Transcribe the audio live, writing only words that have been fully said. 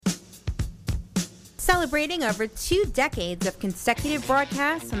Celebrating over 2 decades of consecutive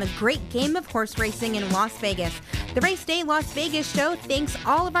broadcasts on the great game of horse racing in Las Vegas, the Race Day Las Vegas show thanks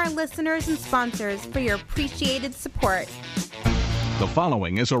all of our listeners and sponsors for your appreciated support. The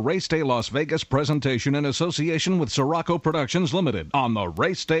following is a Race Day Las Vegas presentation in association with Sirocco Productions Limited on the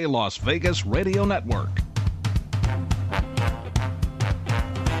Race Day Las Vegas Radio Network.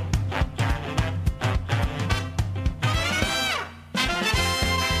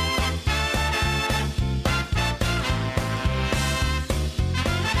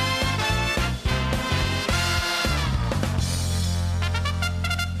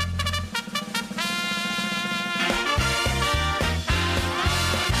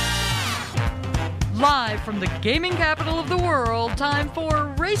 Live from the gaming capital of the world, time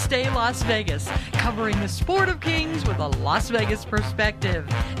for Race Day Las Vegas, covering the sport of kings with a Las Vegas perspective.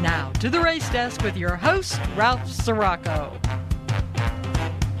 Now to the race desk with your host, Ralph Sirocco.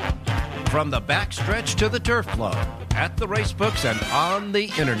 From the backstretch to the turf club, at the race books and on the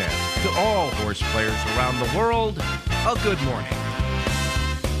internet, to all horse players around the world, a good morning.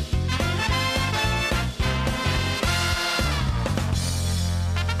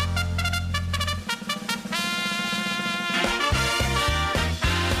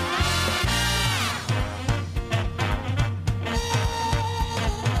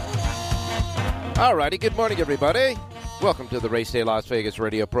 All righty, good morning, everybody. Welcome to the Race Day Las Vegas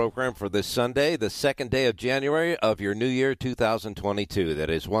radio program for this Sunday, the second day of January of your new year 2022.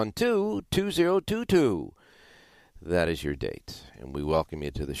 That is 1-2-2022. That is your date. And we welcome you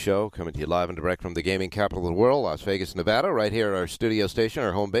to the show, coming to you live and direct from the gaming capital of the world, Las Vegas, Nevada, right here at our studio station,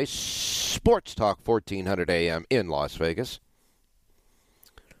 our home base, Sports Talk 1400 AM in Las Vegas.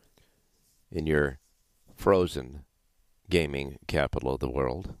 In your frozen gaming capital of the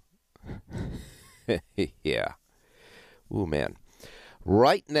world. Yeah. Ooh, man.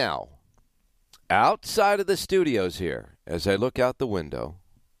 Right now, outside of the studios here, as I look out the window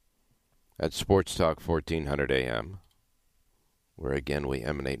at Sports Talk 1400 AM, where, again, we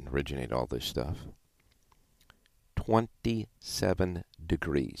emanate and originate all this stuff, 27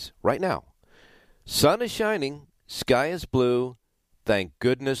 degrees. Right now. Sun is shining. Sky is blue. Thank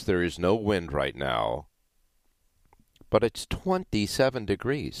goodness there is no wind right now. But it's 27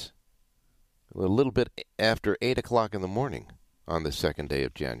 degrees. A little bit after 8 o'clock in the morning on the second day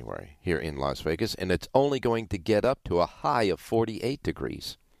of January here in Las Vegas, and it's only going to get up to a high of 48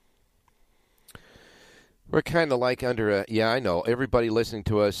 degrees. We're kind of like under I know, everybody listening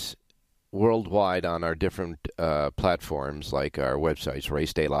to us worldwide on our different platforms, like our websites,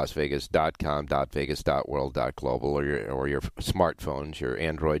 racedaylasvegas.com, .vegas.world.global, or your smartphones, your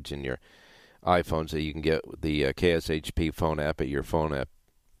Androids and your iPhones, that you can get the KSHP phone app at your phone app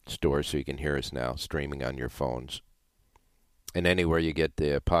store, so you can hear us now streaming on your phones, and anywhere you get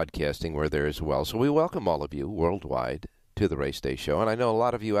the podcasting, we're there as well. So we welcome all of you worldwide to the Race Day Show, and I know a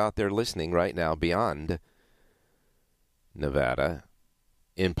lot of you out there listening right now beyond Nevada,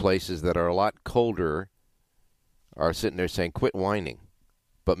 in places that are a lot colder, are sitting there saying, quit whining.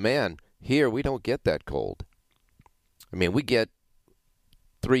 But man, here we don't get that cold. I mean, we get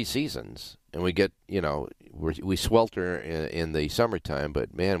 3 seasons, and we get, we swelter in the summertime,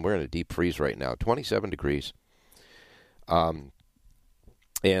 but man, we're in a deep freeze right now, 27 degrees. And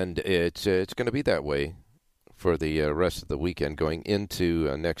it's going to be that way for the rest of the weekend going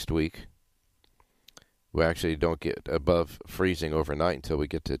into next week. We actually don't get above freezing overnight until we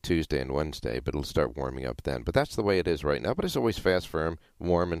get to Tuesday and Wednesday, but it'll start warming up then. But that's the way it is right now. But it's always fast, firm,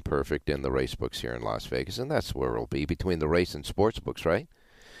 warm, and perfect in the race books here in Las Vegas, and that's where it'll be, between the race and sports books, right?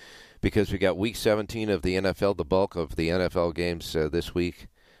 Because we got Week 17 of the NFL. The bulk of the NFL games this week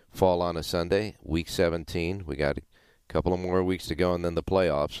fall on a Sunday. Week 17. We got a couple of more weeks to go, and then the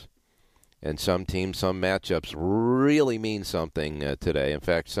playoffs. And some teams, some matchups really mean something today. In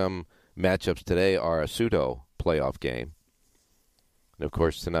fact, some matchups today are a pseudo playoff game. And, of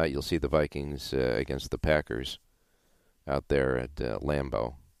course, tonight you'll see the Vikings against the Packers out there at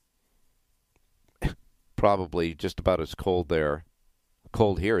Lambeau. Probably just about as cold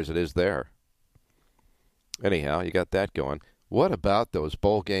here as it is there. Anyhow, you got that going. What about those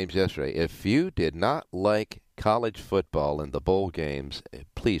bowl games yesterday? If you did not like college football in the bowl games,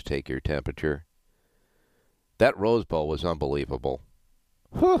 please take your temperature. That Rose Bowl was unbelievable.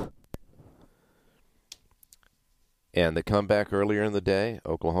 Whew. And the comeback earlier in the day,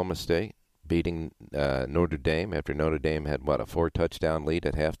 Oklahoma State beating Notre Dame after Notre Dame had, a 4-touchdown lead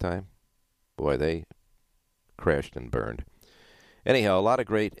at halftime? Boy, they crashed and burned. Anyhow, a lot of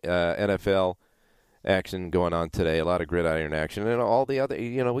great NFL action going on today, a lot of gridiron action, and all the other,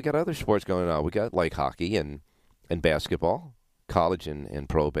 we got other sports going on. We got like hockey and basketball, college and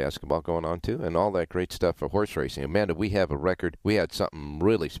pro basketball going on too, and all that great stuff for horse racing. Amanda, we have a record. We had something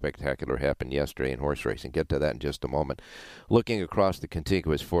really spectacular happen yesterday in horse racing. Get to that in just a moment. Looking across the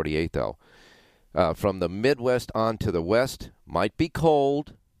contiguous 48, though, from the Midwest on to the west, might be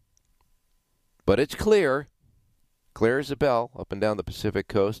cold, but it's clear. Clear as a bell up and down the Pacific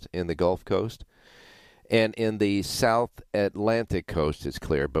coast, in the Gulf Coast. And in the South Atlantic coast, it's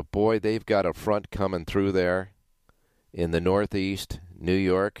clear. But, boy, they've got a front coming through there. In the Northeast, New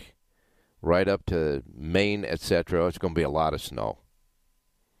York, right up to Maine, etc., it's going to be a lot of snow.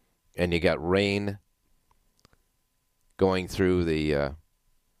 And you got rain going through the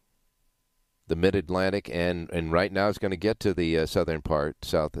Mid-Atlantic, and right now it's going to get to the southern part,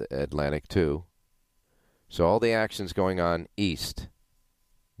 South Atlantic, too. So all the action's going on east,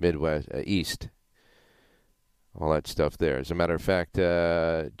 Midwest, east, all that stuff there. As a matter of fact,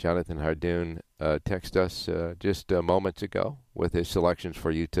 Jonathan Hardoon texted us just moments ago with his selections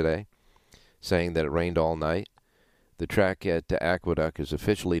for you today, saying that it rained all night. The track at Aqueduct is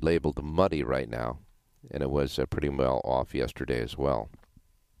officially labeled muddy right now, and it was pretty well off yesterday as well.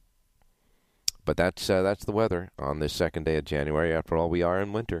 But that's the weather on this second day of January. After all, we are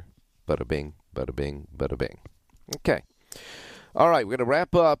in winter. Bada bing, bada bing, bada bing. Okay. All right, we're going to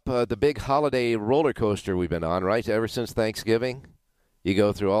wrap up the big holiday roller coaster we've been on, right? Ever since Thanksgiving, you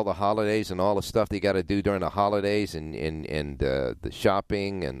go through all the holidays and all the stuff that you got to do during the holidays, and the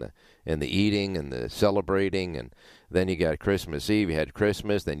shopping and the eating and the celebrating, and then you got Christmas Eve. You had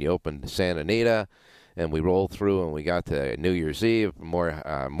Christmas, then you opened Santa Anita, and we rolled through, and we got to New Year's Eve,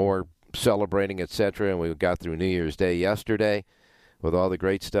 more celebrating, etc., and we got through New Year's Day yesterday with all the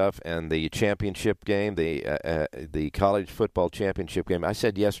great stuff, and the championship game, the college football championship game. I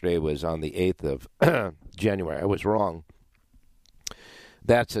said yesterday was on the 8th of January. I was wrong.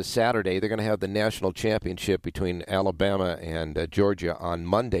 That's a Saturday. They're going to have the national championship between Alabama and Georgia on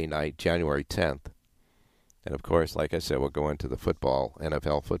Monday night, January 10th. And, of course, like I said, we'll go into the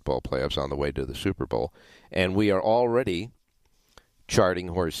NFL football playoffs on the way to the Super Bowl. And we are already charting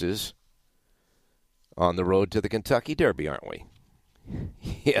horses on the road to the Kentucky Derby, aren't we?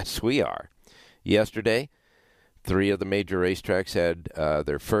 Yes, we are. Yesterday, 3 of the major racetracks had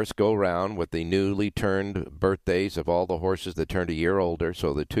their first go-round with the newly turned birthdays of all the horses that turned a year older.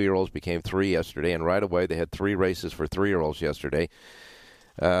 So the 2-year-olds became 3 yesterday, and right away they had 3 races for 3-year-olds yesterday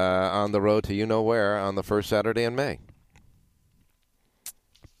on the road to you-know-where on the first Saturday in May.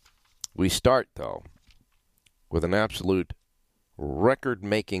 We start, though, with an absolute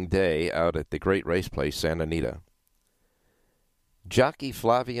record-making day out at the great race place, Santa Anita. Jockey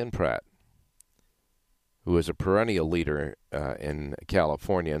Flavien Prat, who is a perennial leader in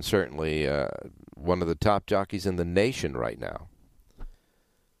California and certainly one of the top jockeys in the nation right now,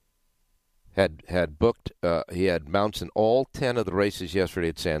 had booked, he had mounts in all 10 of the races yesterday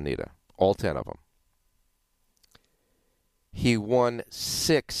at Santa Anita, all 10 of them. He won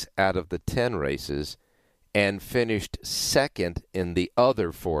 6 out of the 10 races and finished second in the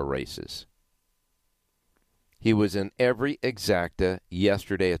other 4 races. He was in every exacta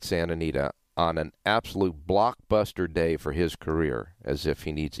yesterday at Santa Anita on an absolute blockbuster day for his career, as if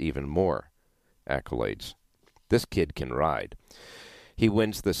he needs even more accolades. This kid can ride. He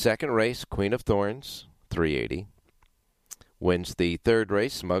wins the second race, Queen of Thorns, 380. Wins the third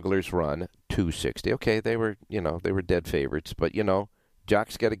race, Smuggler's Run, 260. Okay, they were dead favorites, but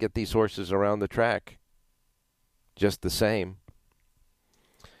Jock's got to get these horses around the track just the same.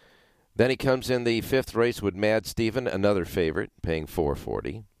 Then he comes in the 5th race with Mad Steven, another favorite, paying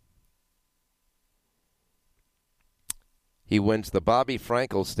 $440. He wins the Bobby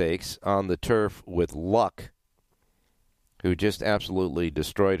Frankel Stakes on the turf with Luck, who just absolutely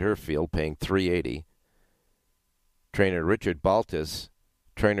destroyed her field, paying $380. Trainer Richard Baltas,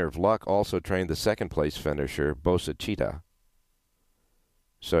 trainer of Luck, also trained the second-place finisher, Bosa Cheetah.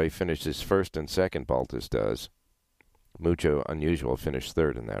 So he finished his first and second, Baltas does. Mucho Unusual finished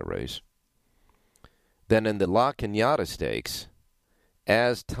third in that race. Then in the La Cañada Stakes,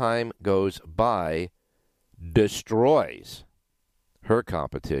 as time goes by, destroys her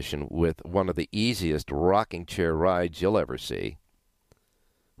competition with one of the easiest rocking chair rides you'll ever see.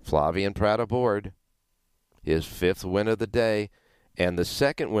 Flavien Prat aboard, his 5th win of the day, and the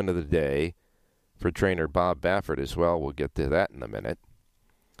second win of the day for trainer Bob Baffert as well. We'll get to that in a minute.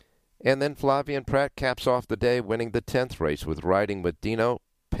 And then Flavien Prat caps off the day winning the 10th race with Riding with Dino,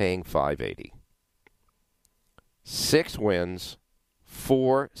 paying $580. 6 wins,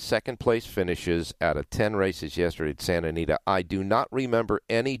 4 second-place finishes out of 10 races yesterday at Santa Anita. I do not remember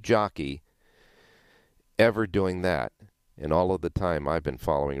any jockey ever doing that in all of the time I've been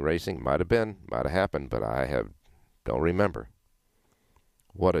following racing. Might have happened, but don't remember.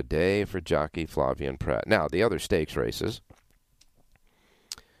 What a day for jockey Flavien Prat. Now, the other stakes races.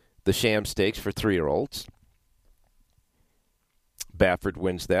 The Sham Stakes for 3-year-olds. Baffert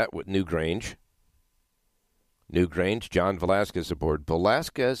wins that with Newgrange. John Velasquez aboard.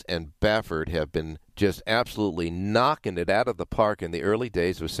 Velasquez and Baffert have been just absolutely knocking it out of the park in the early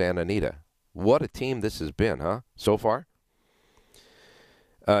days of Santa Anita. What a team this has been, huh, so far?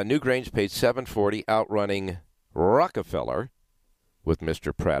 Newgrange paid $740, outrunning Rockefeller with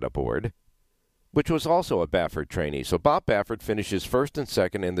Mr. Pratt aboard, which was also a Baffert trainee. So Bob Baffert finishes first and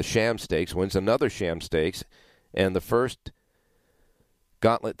second in the Sham Stakes, wins another Sham Stakes, and the first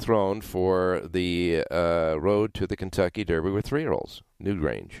gauntlet thrown for the road to the Kentucky Derby with 3-year-olds.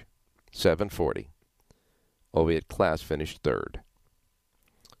 Newgrange, $740. Oviatt Class finished third.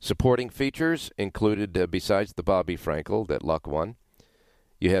 Supporting features included, besides the Bobby Frankel that Luck won,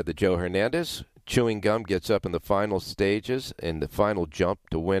 you had the Joe Hernandez. Chewing Gum gets up in the final stages in the final jump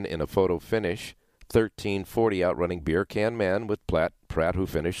to win in a photo finish. 1340 outrunning Beer Can Man with Pratt, who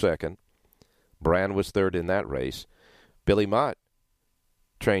finished second. Brand was third in that race. Billy Mott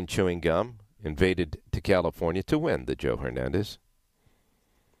trained Chewing Gum, invaded to California to win the Joe Hernandez.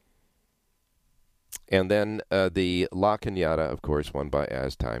 And then the La Cañada, of course, won by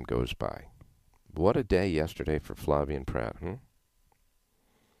As Time Goes By. What a day yesterday for Flavien Prat,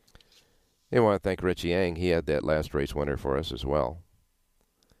 I want to thank Richie Yang. He had that last race winner for us as well.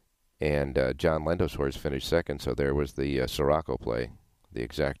 And John Lendo's horse finished second, so there was the Sirocco play, the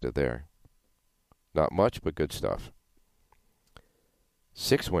exacta there. Not much, but good stuff.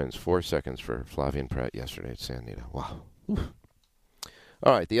 6 wins, 4 seconds for Flavien Prat yesterday at Santa Anita. Wow. Oof.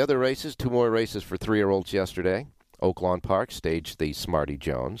 All right, the other races, 2 more races for 3-year-olds yesterday. Oaklawn Park staged the Smarty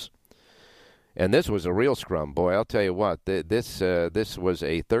Jones. And this was a real scrum. Boy, I'll tell you what, this was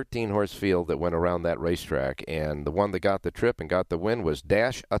a 13-horse field that went around that racetrack, and the one that got the trip and got the win was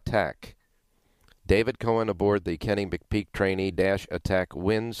Dash Attack. David Cohen aboard the Kenny McPeak trainee. Dash Attack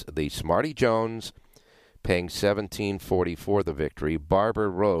wins the Smarty Jones, paying $17.40 for the victory. Barber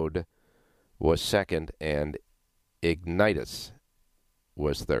Road was second, and Ignitus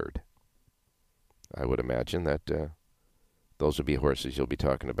was third. I would imagine that those will be horses you'll be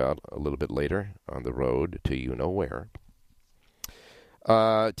talking about a little bit later on the road to you-know-where.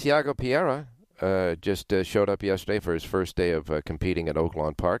 Tiago Pereira just showed up yesterday for his first day of competing at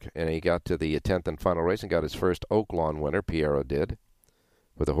Oaklawn Park, and he got to the 10th and final race and got his first Oaklawn winner, Pereira did,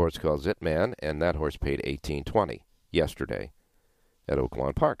 with a horse called Zitman, and that horse paid $18.20 yesterday at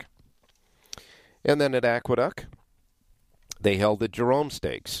Oaklawn Park. And then at Aqueduct, they held the Jerome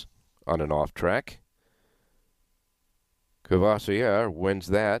Stakes on an off-track. Courvoisier wins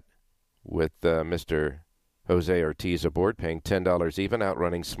that with Mr. Jose Ortiz aboard, paying $10 even,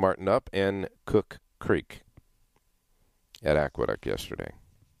 outrunning Smarten Up and Cook Creek at Aqueduct yesterday.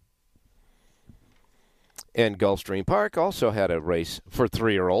 And Gulfstream Park also had a race for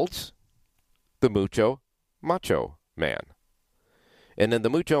 3-year-olds, the Mucho Macho Man. And in the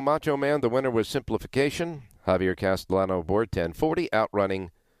Mucho Macho Man, the winner was Simplification. Javier Castellano aboard, $10.40,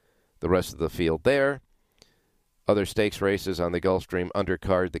 outrunning the rest of the field there. Other stakes races on the Gulfstream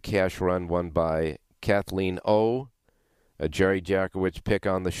undercard, the Cash Run won by Kathleen O. A Jerry Jackowitz pick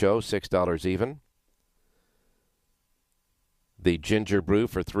on the show, $6 even. The Ginger Brew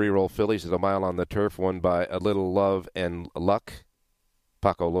for 3-year-old fillies at a mile on the turf won by A Little Love and Luck.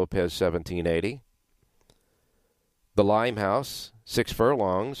 Paco Lopez, $17.80. The Limehouse, 6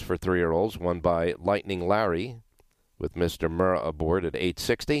 furlongs for 3-year-olds, won by Lightning Larry with Mr. Murrah aboard at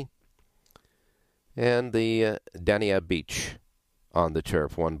 $8.60. And the Dania Beach on the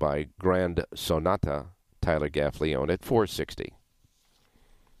turf, won by Grand Sonata, Tyler Gaffleone at $4.60.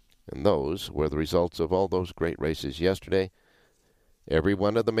 And those were the results of all those great races yesterday. Every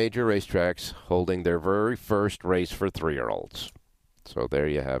one of the major racetracks holding their very first race for 3-year-olds. So there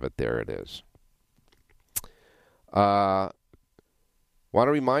you have it. There it is. Want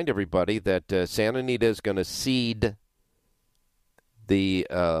to remind everybody that Santa Anita is going to seed the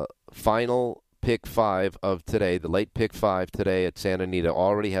final Pick 5 of today. The late Pick 5 today at Santa Anita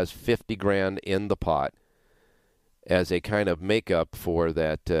already has $50,000 in the pot as a kind of makeup for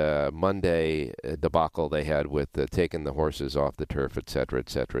that Monday debacle they had with taking the horses off the turf, et cetera, et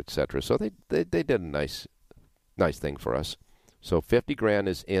cetera, et cetera. So they did a nice thing for us. So $50,000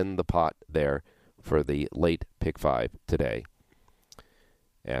 is in the pot there for the late Pick 5 today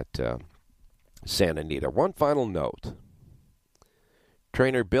at Santa Anita. One final note.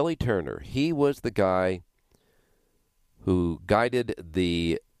 Trainer Billy Turner, he was the guy who guided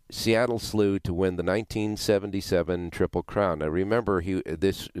the Seattle Slew to win the 1977 Triple Crown. Now remember,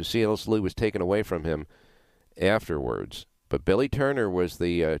 this Seattle Slew was taken away from him afterwards But Billy Turner was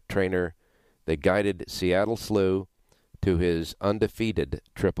the trainer that guided Seattle Slew to his undefeated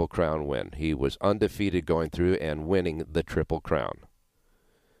Triple Crown win. He was undefeated going through and winning the Triple Crown.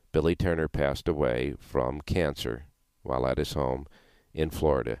 Billy Turner passed away from cancer while at his home in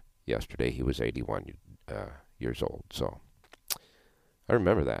Florida yesterday. He was 81 years old. So I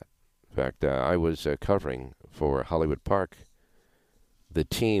remember that. In fact, I was covering for Hollywood Park the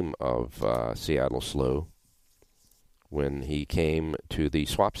team of Seattle Slew when he came to the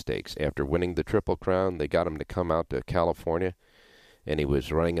sweepstakes. After winning the Triple Crown, they got him to come out to California, and he was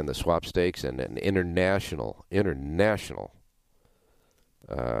running in the sweepstakes, and an international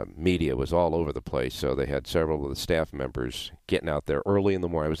media was all over the place. So they had several of the staff members getting out there early in the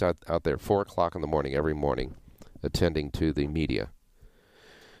morning. I was out there 4 o'clock in the morning every morning attending to the media.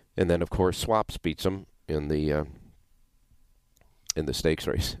 And then, of course, Swaps beats him in the stakes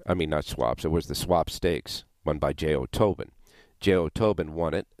race. I mean, not Swaps. It was the Swap Stakes, won by J.O. Tobin. J.O. Tobin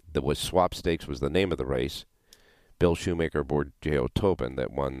won it. That was Swap Stakes was the name of the race. Bill Shoemaker aboard J.O. Tobin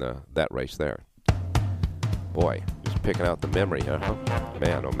that won that race there. Boy, just picking out the memory, huh?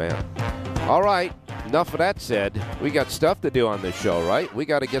 Man, oh man. All right, enough of that said. We got stuff to do on this show, right? We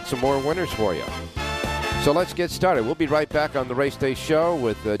got to get some more winners for you. So let's get started. We'll be right back on the Race Day Show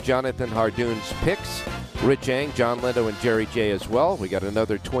with Jonathan Hardoon's picks, Rich Eng, John Lindo, and Jerry J as well. We got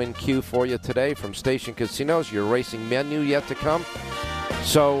another twin Q for you today from Station Casinos. Your racing menu yet to come.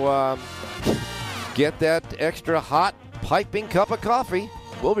 So get that extra hot, piping cup of coffee.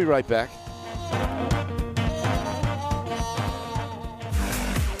 We'll be right back.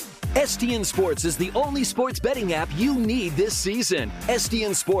 STN Sports is the only sports betting app you need this season.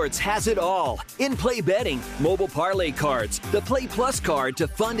 STN Sports has it all. In-play betting, mobile parlay cards, the Play Plus card to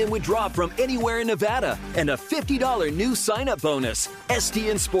fund and withdraw from anywhere in Nevada, and a $50 new sign-up bonus.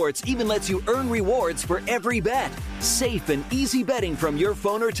 STN Sports even lets you earn rewards for every bet. Safe and easy betting from your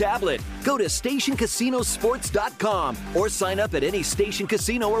phone or tablet. Go to StationCasinoSports.com or sign up at any Station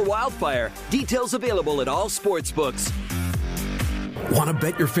Casino or Wildfire. Details available at all sports books. Want to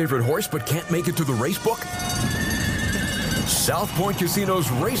bet your favorite horse but can't make it to the racebook? South Point Casino's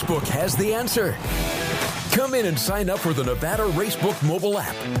Racebook has the answer. Come in and sign up for the Nevada Racebook mobile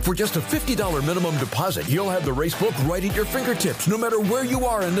app. For just a $50 minimum deposit, you'll have the Racebook right at your fingertips, no matter where you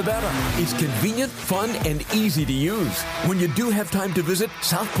are in Nevada. It's convenient, fun, and easy to use. When you do have time to visit,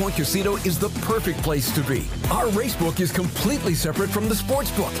 South Point Casino is the perfect place to be. Our Racebook is completely separate from the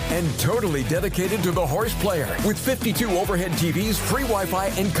Sportsbook and totally dedicated to the horse player. With 52 overhead TVs, free Wi-Fi,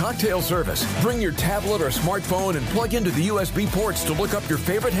 and cocktail service. Bring your tablet or smartphone and plug into the USB ports to look up your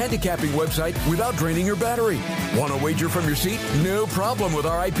favorite handicapping website without draining your battery. Want to wager from your seat? No problem with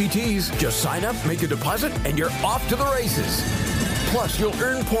our IPTs. Just sign up, make a deposit, and you're off to the races. Plus, you'll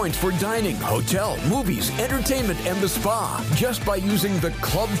earn points for dining, hotel, movies, entertainment, and the spa just by using the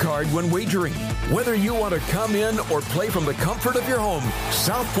club card when wagering. Whether you want to come in or play from the comfort of your home,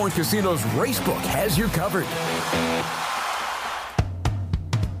 South Point Casino's Racebook has you covered.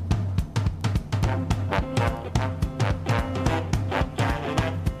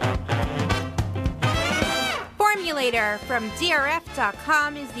 From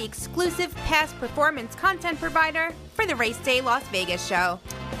DRF.com is the exclusive past performance content provider for the Race Day Las Vegas show.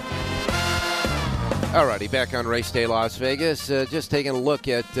 Alrighty, back on Race Day Las Vegas. Just taking a look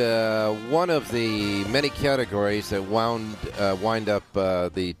at one of the many categories that wind up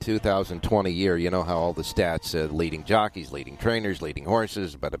the 2020 year. You know how all the stats, leading jockeys, leading trainers, leading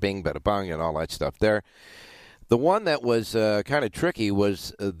horses, bada bing, bada bang, and all that stuff there. The one that was kind of tricky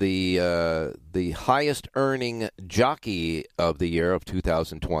was the highest earning jockey of the year of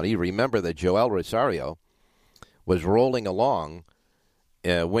 2020. Remember that Joel Rosario was rolling along,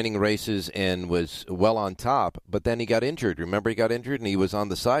 winning races and was well on top, but then he got injured. Remember, he got injured and he was on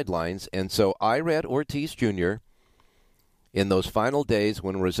the sidelines. And so Irad Ortiz Jr., in those final days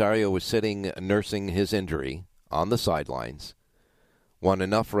when Rosario was sitting nursing his injury on the sidelines, won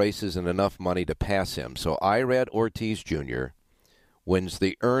enough races and enough money to pass him. So Irad Ortiz Jr. wins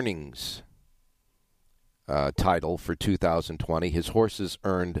the earnings title for 2020. His horses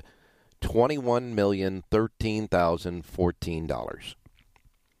earned $21,013,014.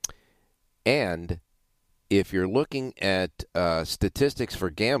 And if you're looking at statistics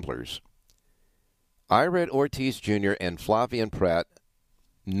for gamblers, Irad Ortiz Jr. and Flavien Prat,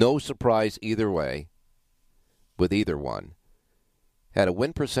 no surprise either way with either one, had a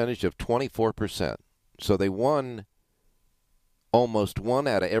win percentage of 24%. So they won almost one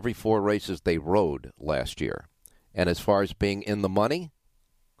out of every four races they rode last year. And as far as being in the money,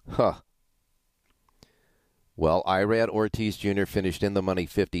 Well, Irad Ortiz Jr. finished in the money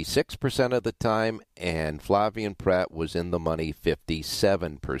 56% of the time, and Flavien Prat was in the money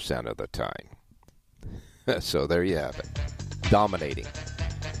 57% of the time. So there you have it. Dominating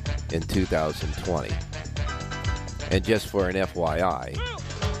in 2020. And just for an FYI,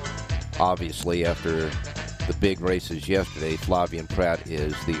 obviously after the big races yesterday, Flavien Prat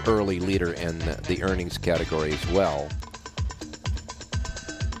is the early leader in the earnings category as well.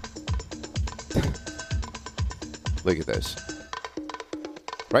 Look at this.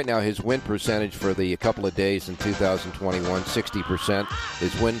 Right now, his win percentage for the couple of days in 2021, 60%.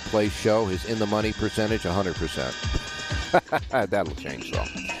 His win, place, show, his in-the-money percentage, 100%. That'll change, though.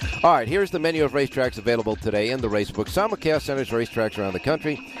 All right, here's the menu of racetracks available today in the Racebook. Simulcast centers racetracks around the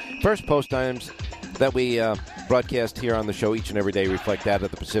country. First post times that we broadcast here on the show each and every day reflect that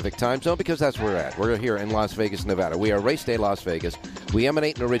of the Pacific time zone because that's where we're at. We're here in Las Vegas, Nevada. We are Race Day Las Vegas. We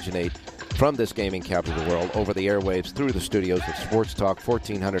emanate and originate from this gaming capital of the world over the airwaves through the studios of Sports Talk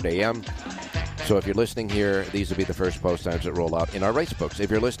 1400 AM. So if you're listening here, these will be the first post times that roll out in our race books. If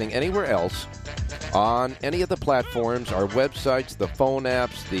you're listening anywhere else on any of the platforms, our websites, the phone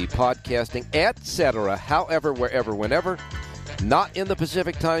apps, the podcasting, etc., however, wherever, whenever, not in the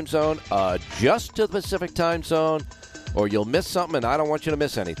Pacific time zone, adjust to the Pacific time zone, or you'll miss something, and I don't want you to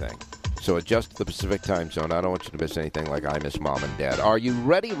miss anything. So adjust to the Pacific time zone. I don't want you to miss anything like I miss Mom and Dad. Are you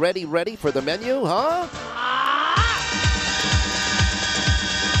ready for the menu, huh?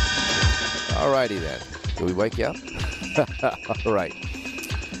 All righty then. Did we wake you up? All right.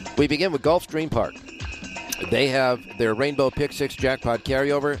 We begin with Gulfstream Park. They have their Rainbow Pick 6 jackpot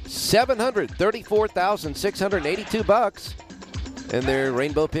carryover, $734,682 in their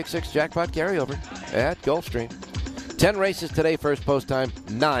Rainbow Pick 6 jackpot carryover at Gulfstream. 10 races today, first post time,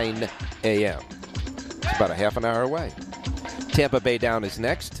 9 a.m. It's about a half an hour away. Tampa Bay Down is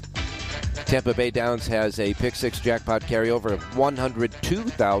next. Tampa Bay Downs has a Pick 6 jackpot carryover of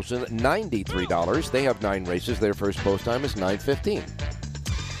 $102,093. They have 9 races. Their first post time is 9:15.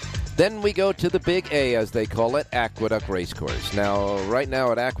 Then we go to the Big A, as they call it, Aqueduct Racecourse. Now, right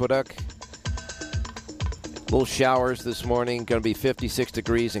now at Aqueduct, little showers this morning, going to be 56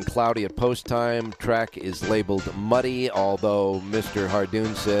 degrees and cloudy at post time. Track is labeled muddy, although Mr.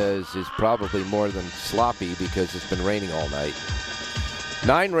 Hardoon says it's probably more than sloppy because it's been raining all night.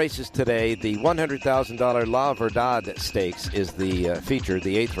 9 races today. The $100,000 La Verdad Stakes is the feature,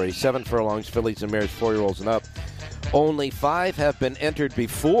 the 8th race. 7 furlongs, fillies and mares, 4-year-olds and up. Only 5 have been entered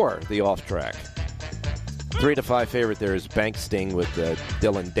before the off-track. 3-5 favorite there is Bank Sting with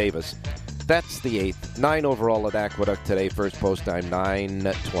Dylan Davis. That's the 8th. 9 overall at Aqueduct today. First post time,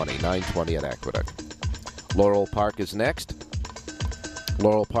 9:20 at Aqueduct. Laurel Park is next.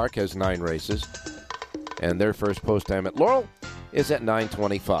 Laurel Park has 9 races. And their first post time at Laurel is at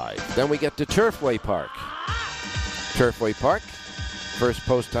 9:25. Then we get to Turfway Park. Turfway Park, first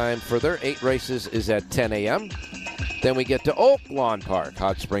post time for their 8 races is at 10 a.m. Then we get to Oaklawn Park,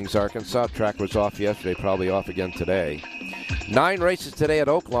 Hot Springs, Arkansas. Track was off yesterday, probably off again today. 9 races today at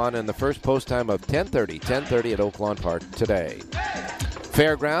Oaklawn, and the first post time of 10:30 at Oaklawn Park today.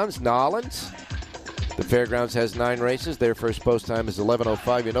 Fairgrounds, Nollins. The Fairgrounds has 9 races. Their first post time is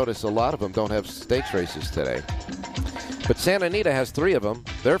 11:05. You notice a lot of them don't have stakes races today. But Santa Anita has 3 of them.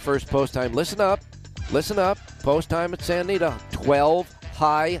 Their first post time, listen up, post time at Santa Anita, 12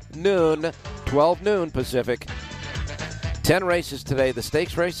 noon Pacific. 10 races today. The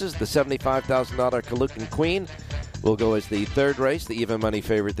stakes races, the $75,000 Kalukin Queen will go as the 3rd race. The even money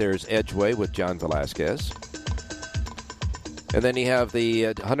favorite there is Edgeway with John Velasquez. And then you have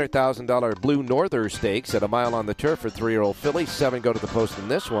the $100,000 Blue Norther Stakes at a mile on the turf for 3-year-old fillies. 7 go to the post in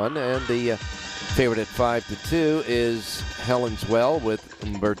this one. And the favorite at 5-2 is Helen's Well with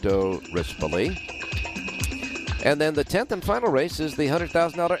Umberto Rispoli. And then the 10th and final race is the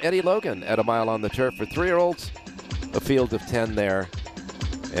 $100,000 Eddie Logan at a mile on the turf for 3-year-olds. A field of 10 there.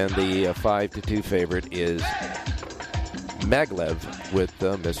 And the 5-2 favorite is Maglev with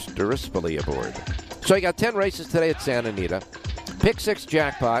Mr. Rispoli aboard. So you got 10 races today at Santa Anita. Pick 6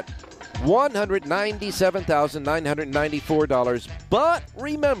 jackpot, $197,994. But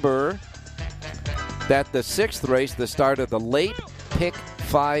remember that the 6th race, the start of the late Pick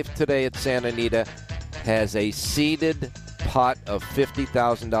 5 today at Santa Anita, has a seeded pot of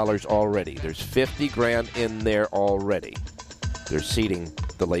 $50,000 already. There's $50,000 in there already. They're seeding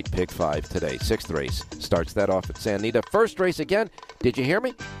the late Pick 5 today. 6th race starts that off at Santa Anita. First race again, did you hear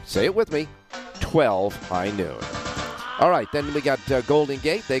me? Say it with me, 12 high noon. All right, then we got Golden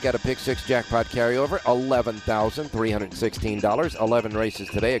Gate. They got a Pick 6 jackpot carryover, $11,316. 11 races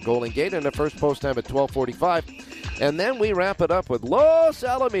today at Golden Gate, and the first post time at 12:45. And then we wrap it up with Los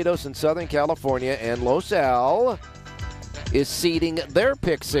Alamitos in Southern California, and Los Al is seeding their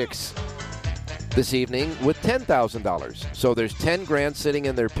pick six this evening with $10,000. So there's 10 grand sitting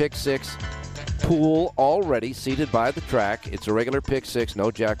in their pick six pool already, seated by the track. It's a regular pick six, no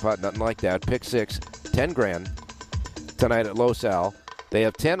jackpot, nothing like that. Pick six, 10 grand tonight at Los Al. They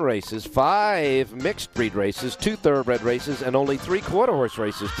have 10 races, 5 mixed breed races, 2 thoroughbred races, and only 3 quarter horse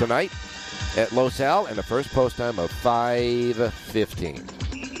races tonight at Los Al, and a first post time of 5:15.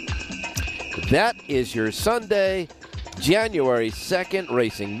 That is your Sunday, January 2nd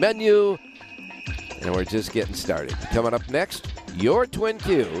racing menu, and we're just getting started. Coming up next, your Twin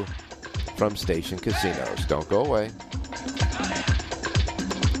Q from Station Casinos. Don't go away.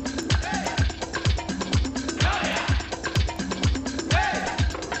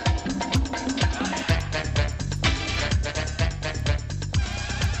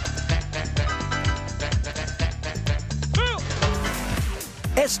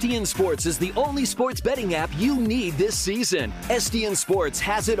 STN Sports is the only sports betting app you need this season. STN Sports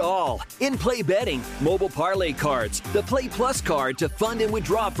has it all. In-play betting, mobile parlay cards, the Play Plus card to fund and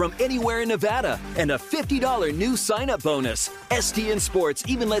withdraw from anywhere in Nevada, and a $50 new sign-up bonus. STN Sports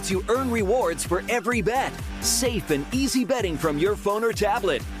even lets you earn rewards for every bet. Safe and easy betting from your phone or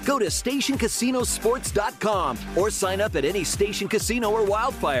tablet. Go to StationCasinoSports.com or sign up at any Station Casino or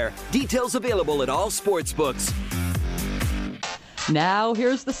Wildfire. Details available at all sportsbooks. Now,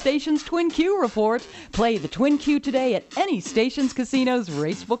 here's the station's Twin Q report. Play the Twin Q today at any Station's Casinos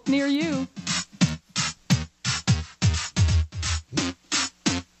racebook near you.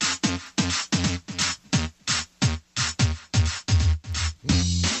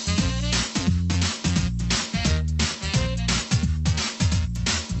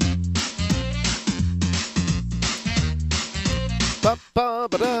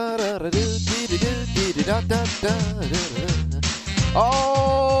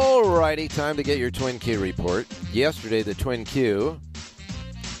 All righty, time to get your Twin Q report. Yesterday, the Twin Q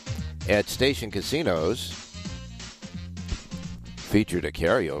at Station Casinos featured a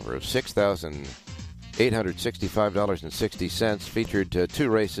carryover of $6,865.60. Featured 2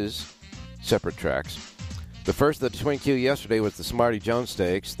 races, separate tracks. The first of the Twin Q yesterday was the Smarty Jones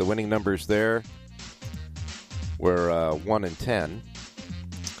Stakes. The winning numbers there were 1 and 10.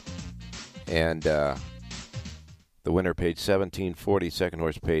 And the winner paid $17.40. Second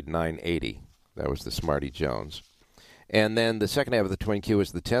horse paid $9.80. That was the Smarty Jones. And then the second half of the Twin Q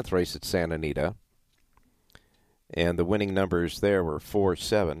was the 10th race at Santa Anita. And the winning numbers there were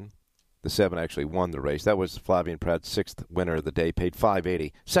 4-7. The 7 actually won the race. That was Flavien Prat's 6th winner of the day, paid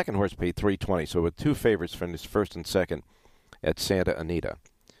 $5.80. Second horse paid $3.20. So with 2 favorites finished first and second at Santa Anita.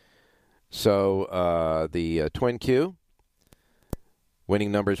 So the Twin Q,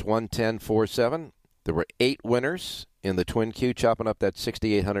 winning numbers 1, 10, 4, 7. There were 8 winners in the Twin Q, chopping up that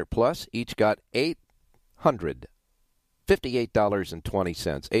 $6,800 plus. Each got $858.20.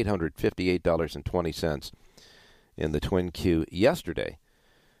 $858.20 in the Twin Q yesterday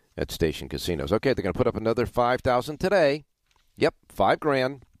at Station Casinos. Okay, they're going to put up another $5,000 today. Yep, $5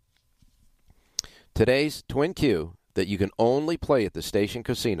 grand. Today's Twin Q that you can only play at the Station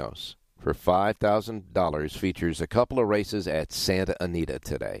Casinos for $5,000 features a couple of races at Santa Anita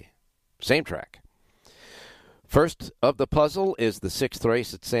today. Same track. First of the puzzle is the 6th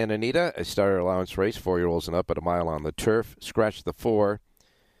race at Santa Anita, a starter allowance race, 4-year-olds and up at a mile on the turf. Scratch the 4.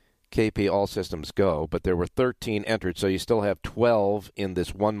 KP all systems go, but there were 13 entered, so you still have 12 in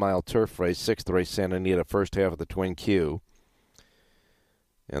this 1-mile turf race. 6th race, Santa Anita, first half of the Twin Q.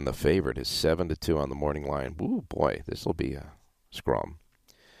 And the favorite is 7-2 on the morning line. Ooh, boy, this will be a scrum.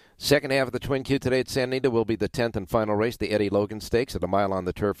 Second half of the Twin Q today at Santa Anita will be the 10th and final race, the Eddie Logan Stakes at a mile on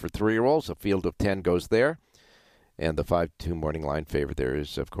the turf for 3-year-olds. A field of 10 goes there. And the 5-2 morning line favorite there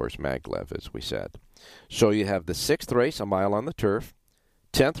is, of course, Maglev, as we said. So you have the 6th race, a mile on the turf.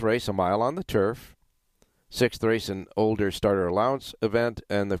 10th race, a mile on the turf. 6th race, an older starter allowance event.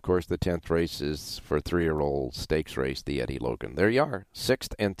 And, of course, the 10th race is for 3-year-old stakes race, the Eddie Logan. There you are.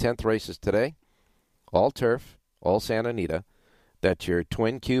 6th and 10th races today. All turf, all Santa Anita. That's your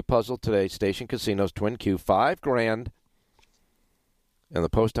Twin Q puzzle today. Station Casinos, Twin Q, $5 grand. And the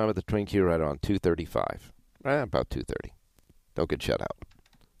post time of the Twin Q right on 2:35. About 2:30. Don't get shut out.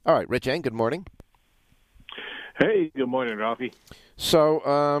 All right, Rich Eng, good morning. Hey, good morning, Ralphie.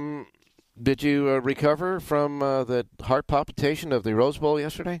 So, did you recover from the heart palpitation of the Rose Bowl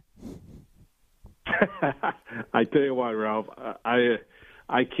yesterday? I tell you what, Ralph, I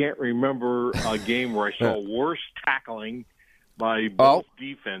can't remember a game where I saw worse tackling by both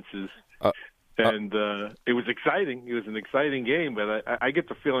defenses And it was exciting. It was an exciting game, but I get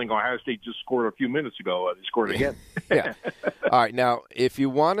the feeling Ohio State just scored a few minutes ago. They scored again. Yeah. All right, now, if you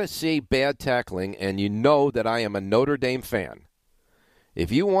want to see bad tackling, and you know that I am a Notre Dame fan,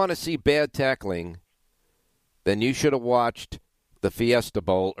 if you want to see bad tackling, then you should have watched the Fiesta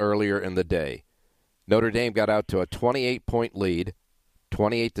Bowl earlier in the day. Notre Dame got out to a 28-point lead,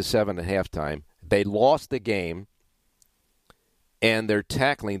 28-7 at halftime. They lost the game, and their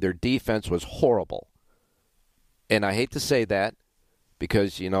tackling, their defense was horrible. And I hate to say that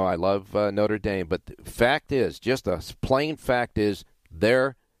because, I love Notre Dame, but the fact is, just a plain fact is,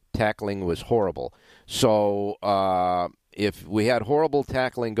 their tackling was horrible. So if we had horrible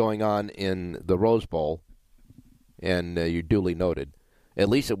tackling going on in the Rose Bowl, and you duly noted, at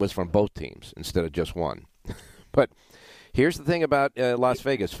least it was from both teams instead of just one. But here's the thing about Las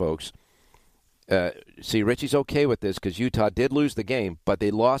Vegas, folks. See, Richie's okay with this because Utah did lose the game, but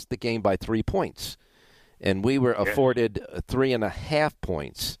they lost the game by 3 points. And we were afforded 3.5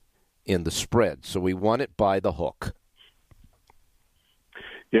 points in the spread, so we won it by the hook.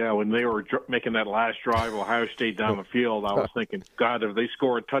 Yeah, when they were making that last drive, Ohio State down the field, I was thinking, God, if they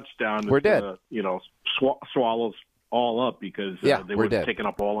score a touchdown, we're dead. Swallows all up because they were taking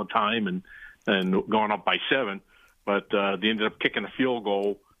up all the time and going up by 7. But they ended up kicking a field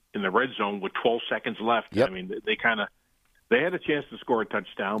goal in the red zone with 12 seconds left. Yep. I mean, they had a chance to score a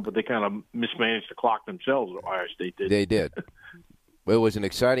touchdown, but they kind of mismanaged the clock themselves. Ohio State did. They did. It was an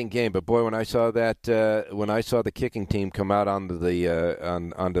exciting game, but boy, when I saw that, when I saw the kicking team come out onto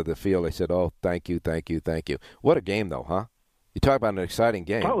the field, I said, "Oh, thank you, thank you, thank you." What a game, though, huh? You talk about an exciting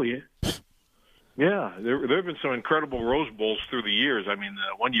game. Oh yeah, yeah. There have been some incredible Rose Bowls through the years. I mean,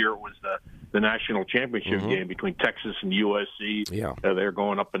 one year it was the national championship game between Texas and USC. Yeah, they're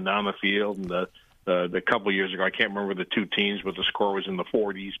going up and down the field, and the couple of years ago, I can't remember the two teams, but the score was in the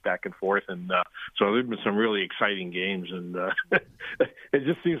 40s back and forth. And so there have been some really exciting games. And it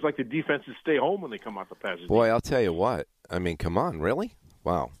just seems like the defenses stay home when they come out the passage. Boy, I'll tell you what. I mean, come on, really?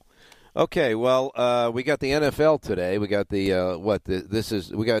 Wow. Okay, well, we got the NFL today. We got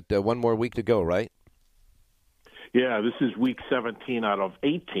we got one more week to go, right? Yeah, this is week 17 out of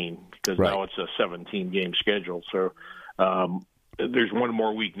 18 because now it's a 17-game schedule. So there's one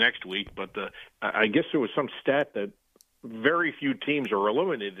more week next week, but I guess there was some stat that very few teams are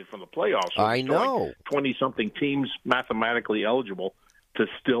eliminated from the playoffs. So I know. Like 20-something teams mathematically eligible to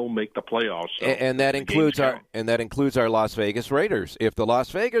still make the playoffs. So and that includes our Las Vegas Raiders. If the Las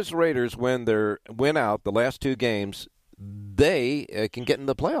Vegas Raiders win out the last two games, they can get in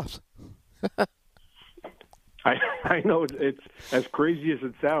the playoffs. I know it's as crazy as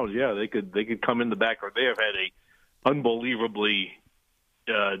it sounds. Yeah, they could come in the back, or they have had a unbelievably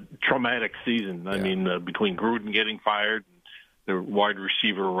traumatic season. I mean, between Gruden getting fired, and the wide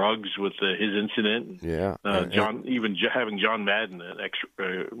receiver Ruggs with his incident, having John Madden, an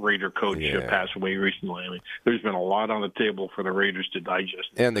ex-Raider coach, pass away recently. I mean, there's been a lot on the table for the Raiders to digest.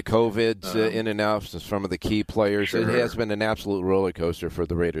 And the COVID's in and out from some of the key players. Sure. It has been an absolute roller coaster for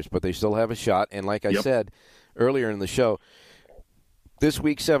the Raiders, but they still have a shot. And like I said earlier in the show, this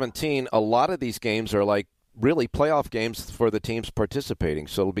week 17, a lot of these games are like really playoff games for the teams participating,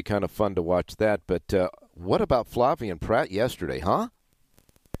 so it'll be kind of fun to watch that. But what about Flavien Prat yesterday, huh?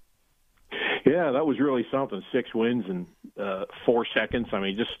 Yeah, that was really something. 6 wins in 4 seconds. I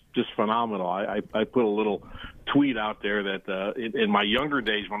mean, just phenomenal. I put a little tweet out there that in my younger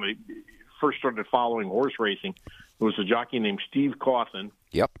days when I first started following horse racing, there was a jockey named Steve Cawthon,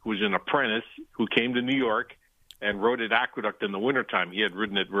 who was an apprentice who came to New York and rode at Aqueduct in the wintertime. He had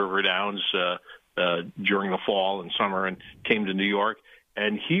ridden at River Downs during the fall and summer and came to New York.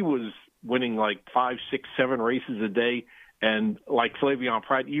 And he was winning like 5, 6, 7 races a day. And like Flavien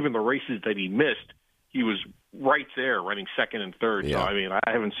Prat, even the races that he missed, he was right there running second and third. Yeah. So, I mean, I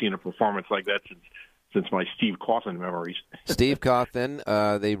haven't seen a performance like that since my Steve Cawthon memories. Steve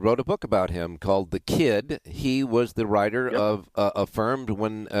Cawthon, they wrote a book about him called The Kid. He was the writer of Affirmed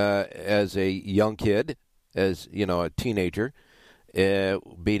when as a young kid, as a teenager,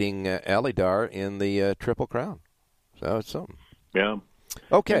 beating Alydar in the Triple Crown. So it's something. Yeah.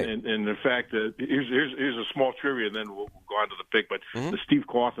 Okay. And in fact, here's a small trivia, and then we'll go on to the pick. But the Steve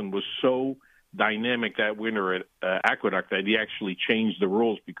Cawthon was so dynamic that winter at Aqueduct that he actually changed the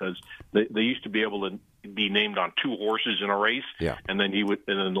rules because they used to be able to be named on 2 horses in a race, and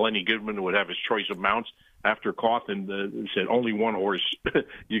then Lenny Goodman would have his choice of mounts. After Cawthon said only 1 horse,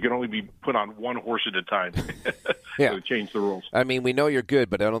 you can only be put on 1 horse at a time. So they changed the rules. I mean, we know you're good,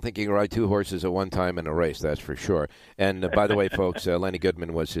 but I don't think you can ride 2 horses at one time in a race. That's for sure. And by the way, folks, Lenny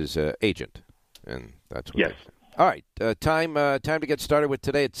Goodman was his agent, and that's what All right, time to get started with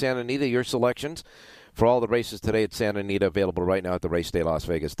today at Santa Anita. Your selections for all the races today at Santa Anita available right now at the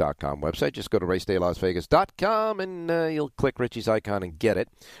RacedayLasVegas.com website. Just go to RacedayLasVegas.com and you'll click Richie's icon and get it.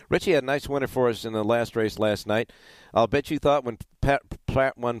 Richie had a nice winner for us in the last race last night. I'll bet you thought when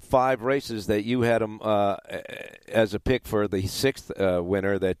Pratt won 5 races that you had him as a pick for the 6th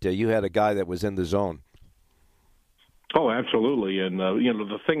winner, that you had a guy that was in the zone. Oh, absolutely. And,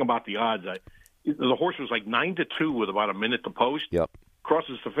 the thing about the odds, the horse was like 9-2 with about a minute to post. Yep.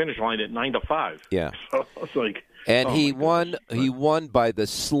 Crosses the finish line at 9-5. Yeah. So it's like, and he won. He won by the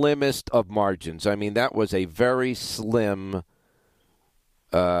slimmest of margins. I mean, that was a very slim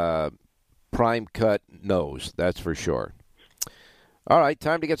prime cut nose. That's for sure. All right,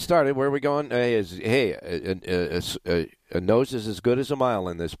 time to get started. Where are we going? A nose is as good as a mile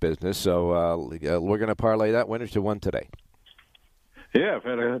in this business. So we're going to parlay that winner to 1 today. Yeah, I've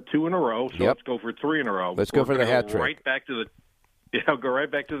had 2 in a row, so let's go for 3 in a row. Let's go for the hat trick. I'll go right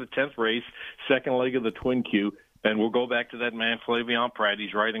back to the 10th race, second leg of the Twin Q, and we'll go back to that man, Flavien Prat.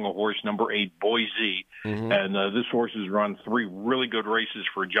 He's riding a horse, number 8, Boise, and this horse has run 3 really good races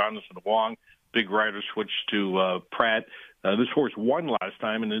for Jonathan Wong. Big rider switched to Pratt. This horse won last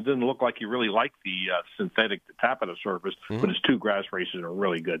time, and it didn't look like he really liked the synthetic, the tap of the surface, but his 2 grass races are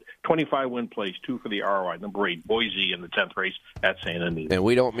really good. 25 win place, 2 for the ROI. Number 8, Boise in the 10th race at Santa Anita. And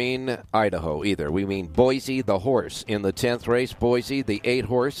we don't mean Idaho either. We mean Boise, the horse. In the 10th race, Boise, the 8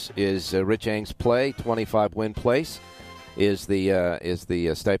 horse, is Rich Ang's play. 25 win place is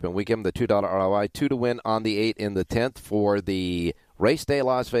the stipend we give him, the $2 ROI. 2 to win on the 8 in the 10th for the Race Day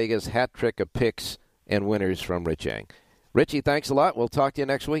Las Vegas hat trick of picks and winners from Rich Ang. Richie, thanks a lot. We'll talk to you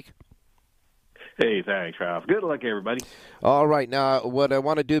next week. Hey, thanks, Ralph. Good luck, everybody. All right. Now, what I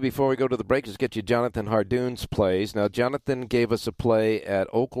want to do before we go to the break is get you Jonathan Hardoon's plays. Now, Jonathan gave us a play at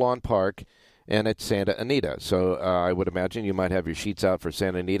Oaklawn Park and at Santa Anita. So I would imagine you might have your sheets out for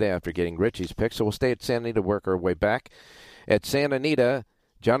Santa Anita after getting Richie's pick. So we'll stay at Santa Anita, work our way back. At Santa Anita,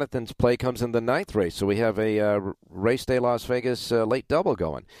 Jonathan's play comes in the 9th race, so we have a Race Day Las Vegas late double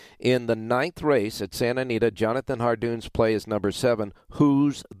going. In the 9th race at Santa Anita, Jonathan Hardoon's play is number 7,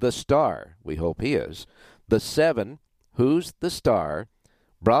 Who's the Star? We hope he is. The 7, Who's the Star?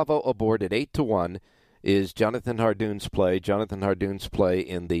 Bravo aboard at 8-1 is Jonathan Hardoon's play. Jonathan Hardoon's play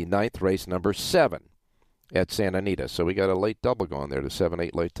in the 9th race, number 7 at Santa Anita. So we got a late double going there, the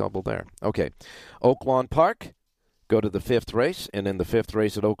 7-8 late double there. Okay, Oaklawn Park. Go to the 5th race, and in the 5th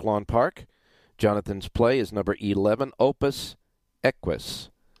race at Oaklawn Park, Jonathan's play is number 11, Opus Equus.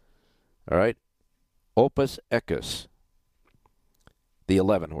 All right, Opus Equus, the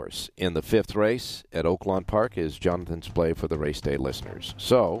 11 horse. In the 5th race at Oaklawn Park is Jonathan's play for the Race Day listeners.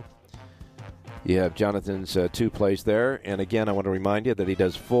 So you have Jonathan's 2 plays there, and again, I want to remind you that he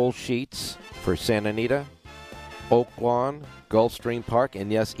does full sheets for Santa Anita, Oaklawn, Gulfstream Park,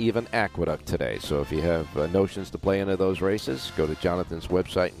 and yes, even Aqueduct today. So if you have notions to play into those races, go to Jonathan's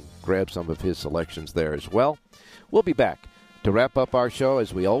website and grab some of his selections there as well. We'll be back to wrap up our show,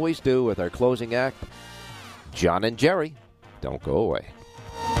 as we always do, with our closing act, John and Jerry. Don't go away.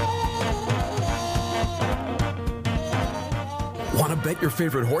 Want to bet your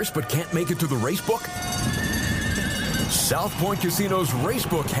favorite horse but can't make it to the racebook? South Point Casino's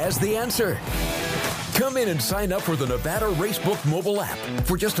Racebook has the answer. Come in and sign up for the Nevada Racebook mobile app.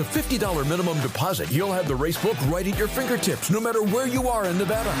 For just a $50 minimum deposit, you'll have the Racebook right at your fingertips, no matter where you are in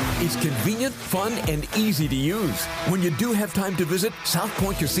Nevada. It's convenient, fun, and easy to use. When you do have time to visit, South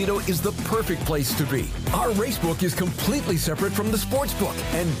Point Casino is the perfect place to be. Our Racebook is completely separate from the sportsbook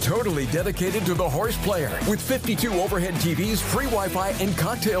and totally dedicated to the horse player. With 52 overhead TVs, free Wi-Fi, and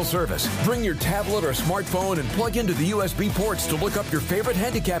cocktail service. Bring your tablet or smartphone and plug into the USB ports to look up your favorite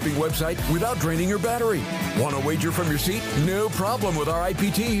handicapping website without draining your battery. Want to wager from your seat? No problem with our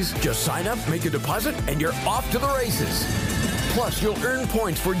IPTs. Just sign up, make a deposit, and you're off to the races. Plus, you'll earn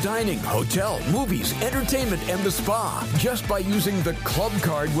points for dining, hotel, movies, entertainment, and the spa just by using the club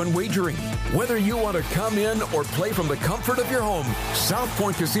card when wagering. Whether you want to come in or play from the comfort of your home, South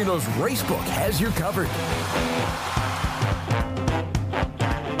Point Casino's Racebook has you covered.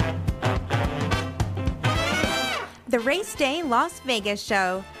 The Race Day Las Vegas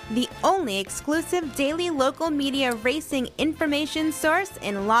Show, the only exclusive daily local media racing information source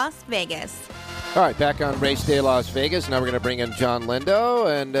in Las Vegas. All right, back on Race Day Las Vegas. Now we're going to bring in John Lindo.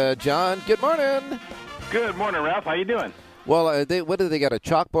 And, John, good morning. Good morning, Ralph. How you doing? Well, what do they got, a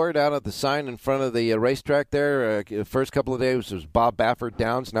chalkboard out at the sign in front of the racetrack there? First couple of days was Bob Baffert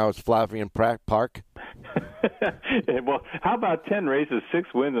Downs. Now it's Flavien Prat Park. Well, how about 10 races,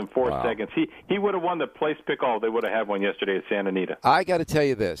 6 wins in 4 seconds? He would have won the place pick all. They would have had one yesterday at Santa Anita. I got to tell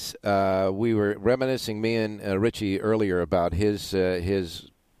you this. We were reminiscing, me and Richie, earlier about his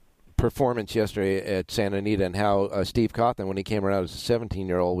performance yesterday at Santa Anita and how Steve Cawthon, when he came around as a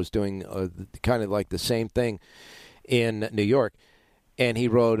 17-year-old, was doing kind of like the same thing in New York. And he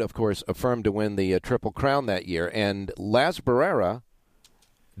rode, of course, Affirmed to win the Triple Crown that year. And Laz Barrera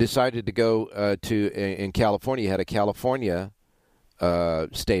decided to go in California. He had a California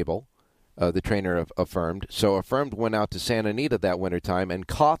stable, the trainer of Affirmed. So Affirmed went out to Santa Anita that wintertime, and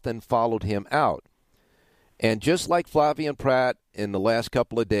Cawthon followed him out. And just like Flavien Prat in the last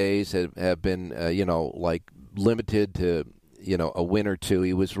couple of days have been, like limited to, a win or two,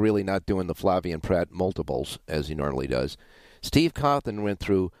 he was really not doing the Flavien Prat multiples as he normally does. Steve Cawthon went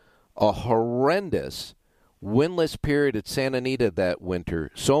through a horrendous winless period at Santa Anita that winter,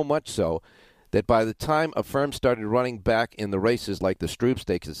 so much so that by the time Affirmed started running back in the races like the Stroop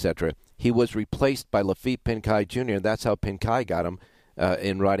Stakes, etc., he was replaced by Lafitte Pincay Jr., and that's how Pincay got him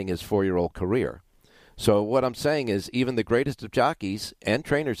in riding his 4-year-old career. So what I'm saying is even the greatest of jockeys and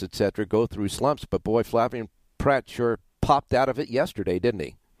trainers, etc., go through slumps, but boy, Flavien Prat sure popped out of it yesterday, didn't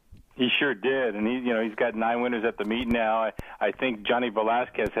he? He sure did, and he's got 9 winners at the meet now. I think Johnny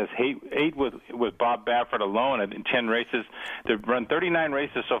Velasquez has 8 with Bob Baffert alone in 10 races. They've run 39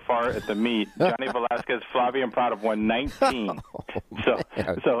 races so far at the meet. Johnny Velasquez, Flavien Prat have won 19. So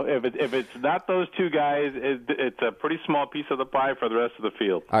if it's not those two guys, it's a pretty small piece of the pie for the rest of the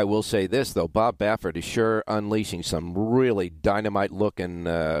field. I will say this though, Bob Baffert is sure unleashing some really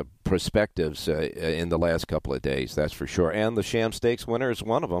dynamite-looking perspectives in the last couple of days. That's for sure. And the Sham Stakes winner is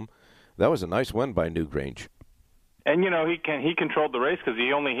one of them. That was a nice win by Newgrange. And he controlled the race because he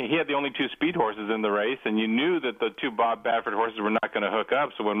had the only 2 speed horses in the race, and you knew that the 2 Bob Baffert horses were not going to hook up.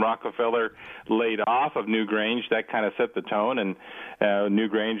 So when Rockefeller laid off of Newgrange, that kind of set the tone, and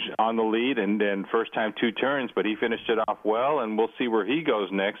Newgrange on the lead and first time 2 turns, but he finished it off well, and we'll see where he goes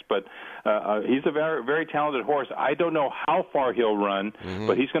next. But he's a very, very talented horse. I don't know how far he'll run,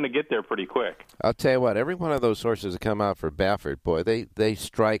 but he's going to get there pretty quick. I'll tell you what, every one of those horses that come out for Baffert, boy, they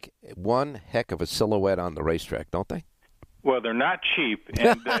strike one heck of a silhouette on the racetrack, don't they? Well, they're not cheap,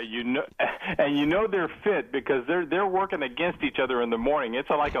 and they're fit because they're working against each other in the morning.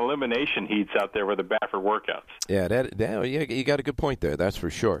 It's like elimination heats out there with the Baffert workouts. Yeah, you got a good point there. That's for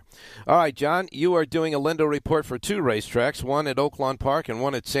sure. All right, John, you are doing a Lindo report for 2 racetracks, one at Oaklawn Park and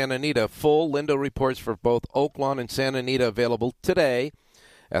one at Santa Anita. Full Lindo reports for both Oaklawn and Santa Anita available today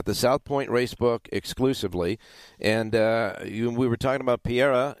at the South Point Racebook exclusively. And we were talking about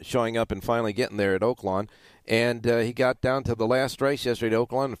Piera showing up and finally getting there at Oaklawn. And he got down to the last race yesterday at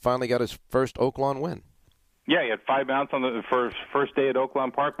Oaklawn and finally got his first Oaklawn win. Yeah, he had 5 mounts on the first day at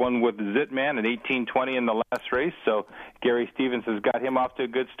Oaklawn Park, one with Zitman at 18:20 in the last race. So Gary Stevens has got him off to a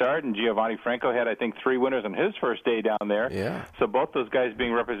good start, and Giovanni Franco had, I think, 3 winners on his first day down there. Yeah. So both those guys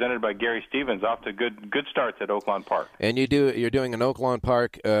being represented by Gary Stevens off to good starts at Oaklawn Park. And you're doing an Oaklawn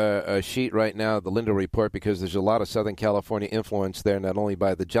Park sheet right now, the Lindo Report, because there's a lot of Southern California influence there, not only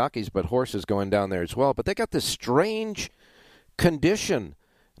by the jockeys but horses going down there as well. But they got this strange condition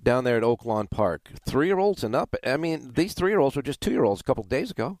down there at Oaklawn Park. 3-year-olds and up. I mean, these 3-year-olds were just 2-year-olds a couple of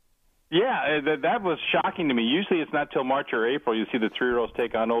days ago. Yeah, that was shocking to me. Usually it's not till March or April you see the 3-year-olds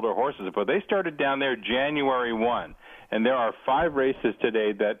take on older horses, but they started down there January 1. And there are 5 races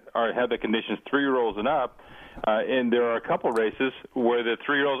today that have the conditions 3-year-olds and up. And there are a couple races where the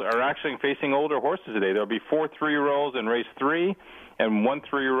 3-year-olds are actually facing older horses today. There'll be 4 3-year-olds in race 3 and 1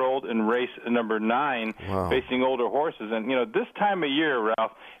 3-year-old in race number 9 facing older horses. And, this time of year,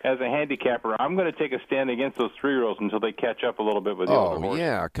 Ralph, as a handicapper, I'm going to take a stand against those 3-year-olds until they catch up a little bit with the older horses. Oh,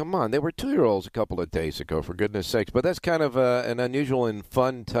 yeah, come on. They were 2-year-olds a couple of days ago, for goodness sakes. But that's kind of an unusual and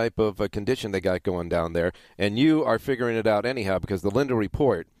fun type of condition they got going down there. And you are figuring it out anyhow because the Lindo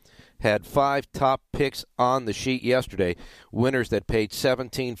Report had 5 top picks on the sheet yesterday, winners that paid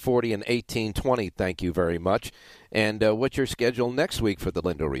 $17.40 and $18.20. Thank you very much. And what's your schedule next week for the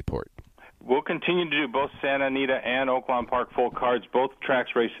Lindo Report? We'll continue to do both Santa Anita and Oaklawn Park full cards. Both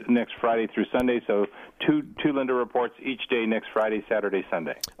tracks race next Friday through Sunday, so two Lindo reports each day next Friday, Saturday,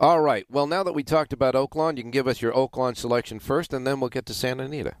 Sunday. All right. Well, now that we talked about Oaklawn, you can give us your Oaklawn selection first, and then we'll get to Santa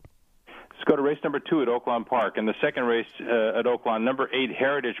Anita. Let's go to race number 2 at Oaklawn Park. And the second race at Oaklawn, number 8,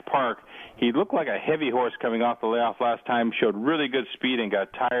 Heritage Park. He looked like a heavy horse coming off the layoff last time, showed really good speed and got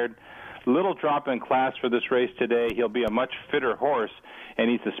tired. Little drop in class for this race today. He'll be a much fitter horse,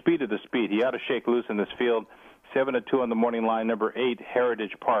 and he's the speed of the speed. He ought to shake loose in this field. 7-2 on the morning line, number 8,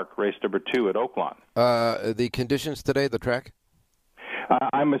 Heritage Park, race number 2 at Oaklawn. The conditions today, the track?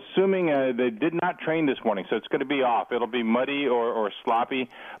 I'm assuming they did not train this morning, so it's going to be off. It'll be muddy or sloppy,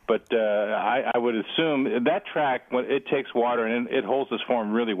 but I would assume that track, it takes water, and it holds this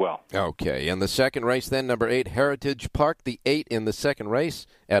form really well. Okay, and the second race then, number 8, Heritage Park. The 8 in the second race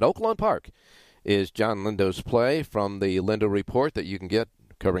at Oaklawn Park is John Lindo's play from the Lindo Report that you can get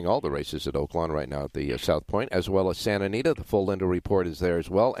covering all the races at Oaklawn right now at the South Point, as well as Santa Anita. The full Lindo Report is there as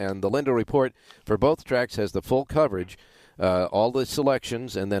well, and the Lindo Report for both tracks has the full coverage, all the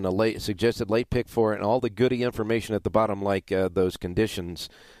selections, and then a suggested late pick for it, and all the goody information at the bottom, like those conditions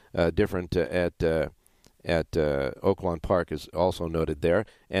different at Oaklawn Park is also noted there.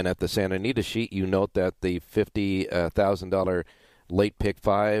 And at the Santa Anita sheet, you note that the $50,000 late pick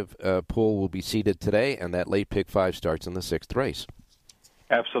 5 pool will be seeded today, and that late pick 5 starts in the 6th race.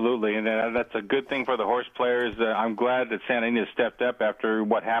 Absolutely, and that's a good thing for the horse players. I'm glad that Santa Anita stepped up after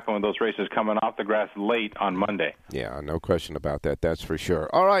what happened with those races coming off the grass late on Monday. Yeah, no question about that. That's for sure.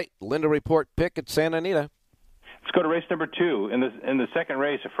 All right, Lindo Report pick at Santa Anita. Let's go to race number 2. In the second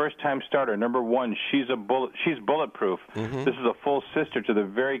race, a first-time starter, number 1, She's Bulletproof. Mm-hmm. This is a full sister to the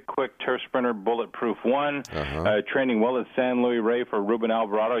very quick turf sprinter Bulletproof 1, training well at San Luis Rey for Ruben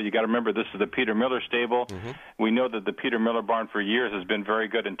Alvarado. You got to remember, this is the Peter Miller stable. Mm-hmm. We know that the Peter Miller barn for years has been very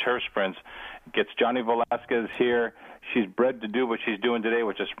good in turf sprints. Gets Johnny Velasquez here. She's bred to do what she's doing today,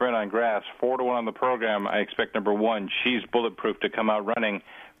 which is sprint on grass. 4-1 on the program. I expect number 1, She's Bulletproof, to come out running.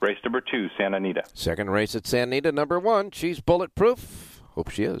 Race number 2, Santa Anita. Second race at Santa Anita, number 1, She's Bulletproof.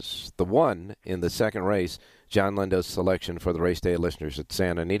 Hope she is. The 1 in the second race, John Lindo's selection for the race day listeners at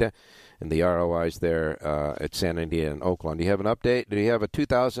Santa Anita. And the ROIs there at Santa Anita and Oaklawn. Do you have an update? Do you have a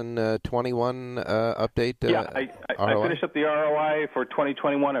 2021 update? Yeah, I finished up the ROI for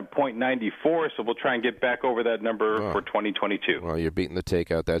 2021 at .94, so we'll try and get back over that number for 2022. Well, you're beating the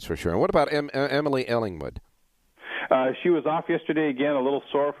takeout, that's for sure. And what about Emily Ellingwood? She was off yesterday again, a little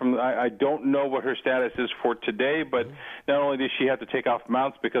sore from. I don't know what her status is for today, but not only did she have to take off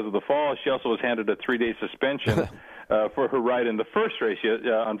mounts because of the fall, she also was handed a 3-day suspension for her ride in the first race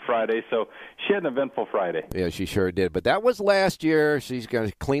on Friday. So she had an eventful Friday. Yeah, she sure did. But that was last year. She's going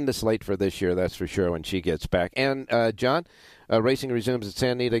to clean the slate for this year, that's for sure, when she gets back. And, John, racing resumes at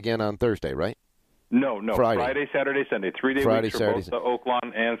Santa Anita again on Thursday, right? No. Friday, Saturday, Sunday. 3-day weeks for both the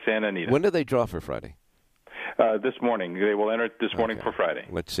Oaklawn and Santa Anita. When do they draw for Friday? This morning. They will enter this morning for Friday.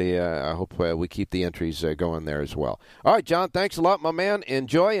 Let's see. I hope we keep the entries going there as well. All right, John, thanks a lot, my man.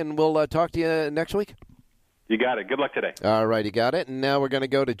 Enjoy, and we'll talk to you next week. You got it. Good luck today. All right, you got it. And now we're going to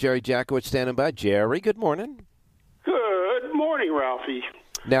go to Jerry Jackowitz standing by. Jerry, good morning. Good morning, Ralphie.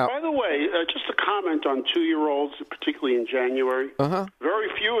 Now, by the way, just a comment on 2-year-olds, particularly in January. Very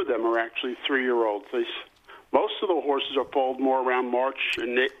few of them are actually 3-year-olds. Most of the horses are foaled more around March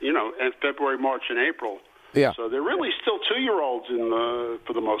and February, March, and April. Yeah. So they're really still 2-year-olds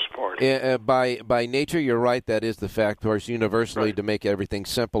for the most part. By nature, you're right. That is the fact. Of course, universally, right. To make everything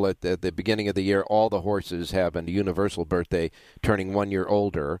simple, at the beginning of the year, all the horses have a universal birthday, turning 1 year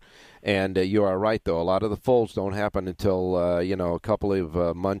older. And you are right, though. A lot of the foals don't happen until, a couple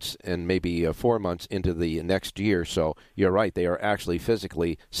of months and maybe 4 months into the next year. So you're right. They are actually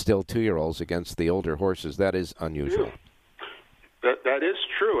physically still 2-year-olds against the older horses. That is unusual. Yeah. That is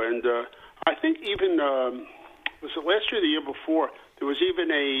true. And I think even, was it last year or the year before, there was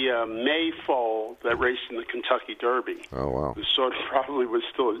even a May foal that raced in the Kentucky Derby. Oh, wow. Who sort of probably was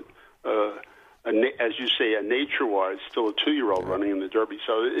still, as you say, nature-wise, still a 2-year-old running in the Derby.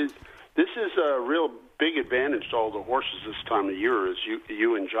 So this is a real big advantage to all the horses this time of year, as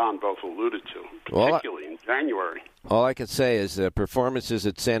you and John both alluded to, particularly in January. All I can say is performances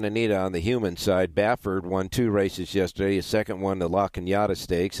at Santa Anita on the human side. Baffert won 2 races yesterday. His second one, the La Cañada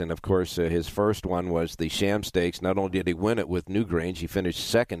Stakes, and, of course, his first one was the Sham Stakes. Not only did he win it with Newgrange, he finished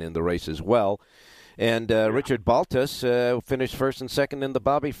second in the race as well. And Richard Baltas finished first and second in the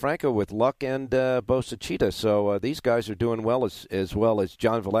Bobby Franco with Luck and Bosachita. So these guys are doing well as well as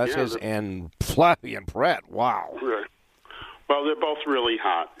John Velasquez and Flavien Prat. Wow. Right. Well, they're both really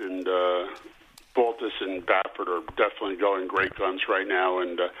hot, and Baltas and Baffert are definitely going great guns right now.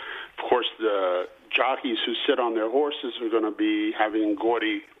 And, of course, the jockeys who sit on their horses are going to be having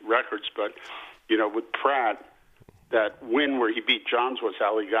gaudy records. But, with Pratt, that win where he beat Johns was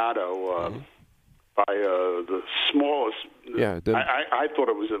Alligato by the smallest. Yeah, I thought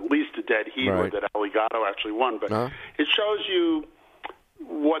it was at least a dead heat that Alligato actually won. But it shows you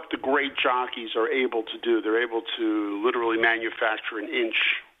what the great jockeys are able to do. They're able to literally manufacture an inch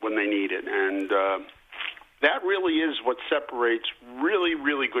when they need it. And that really is what separates really,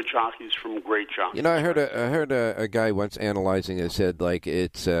 really good jockeys from great jockeys. You know, I heard a guy once analyzing it, said like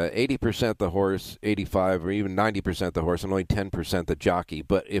it's 80% the horse, 85 or even 90% the horse, and only 10% the jockey.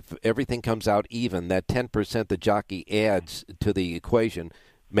 But if everything comes out even, that 10% the jockey adds to the equation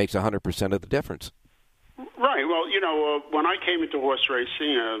makes 100% of the difference. Right. Well, you know, when I came into horse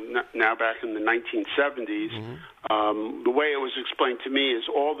racing, now back in the 1970s, the way it was explained to me is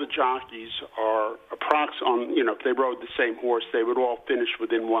all the jockeys are if they rode the same horse, they would all finish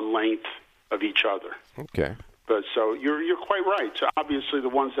within one length of each other. Okay. But so you're quite right. So obviously, the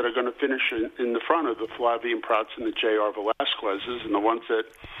ones that are going to finish in the front are the Flavien Prats and the J.R. Velasquez's, and the ones that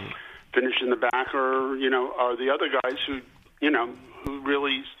finish in the back are the other guys who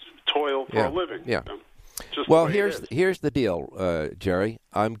really toil for a living. Yeah. So, well, here's the deal, Jerry.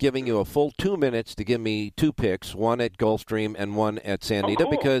 I'm giving you a full 2 minutes to give me two picks, one at Gulfstream and one at Santa Anita,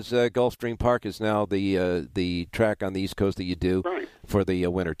 because Gulfstream Park is now the track on the East Coast that you do for the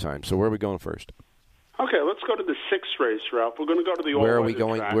winter time. So where are we going first? Okay, let's go to the sixth race, Ralph. We're going to go to the Where are we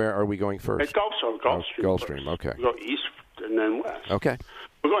going? Track. Where are we going first? At Gulfstream. Gulfstream. Okay. We go east and then west. Okay.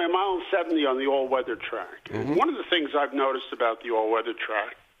 We're going a mile and 70 on the all-weather track. Mm-hmm. One of the things I've noticed about the all-weather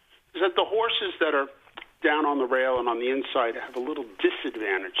track is that the horses that are down on the rail and on the inside have a little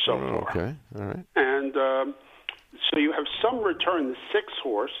disadvantage so far. Okay, all right. And so you have some return. The sixth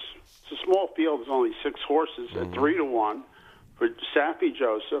horse, it's a small field, there's only 6 horses at 3-1 for Saffie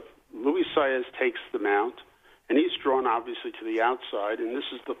Joseph. Luis Saez takes the mount, and he's drawn obviously to the outside. And this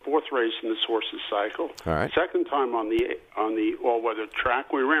is the 4th race in this horse's cycle. All right. Second time on the all-weather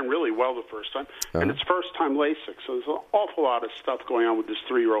track. We ran really well the first time, and it's first time Lasix. So there's an awful lot of stuff going on with this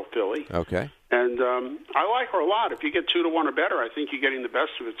 3-year-old filly. Okay. And I like her a lot. If you get 2-1 or better, I think you're getting the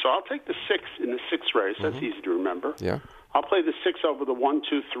best of it. So I'll take the 6 in the 6th race. That's easy to remember. Yeah. I'll play the 6 over the 1,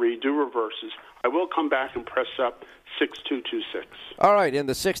 2, 3, do reverses. I will come back and press up 6, 2, 2, 6. All right, in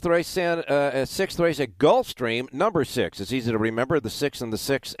the 6th race, at Gulfstream, number 6. It's easy to remember. The 6 and the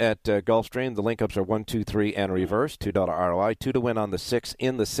 6 at Gulfstream. The link-ups are 1, 2, 3, and reverse. $2 ROI. 2 to win on the 6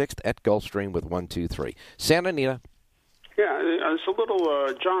 in the 6th at Gulfstream with 1, 2, 3. Santa Anita. Yeah, it's a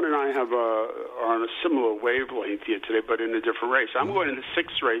little. John and I are on a similar wavelength here today, but in a different race. I'm going in the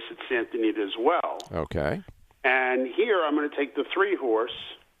 6th race at Santa Anita as well. Okay. And here I'm going to take the 3-horse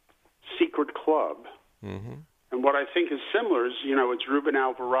Secret Club. Mm-hmm. And what I think is similar is, it's Ruben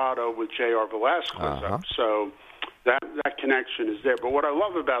Alvarado with J.R. Velasquez up. So that connection is there. But what I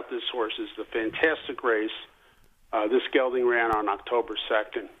love about this horse is the fantastic race. This gelding ran on October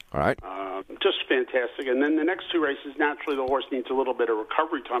 2nd. All right. Just fantastic. And then the next 2 races, naturally the horse needs a little bit of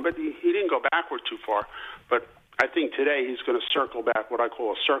recovery time, but he didn't go backward too far. But I think today he's going to circle back, what I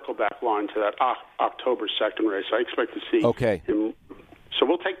call a circle back line to that October 2nd race. I expect to see him. So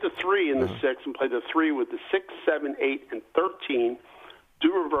we'll take the 3 in the 6 and play the 3 with the 6, 7, 8, and 13.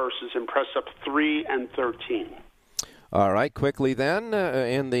 Do reverses and press up 3 and 13. All right. Quickly then,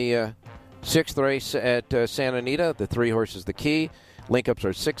 in the 6th race at Santa Anita, the 3 horses the key. Link-ups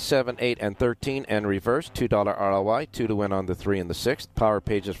are 6, 7, 8, and 13, and reverse. $2 ROI, 2 to win on the 3 and the 6th. Power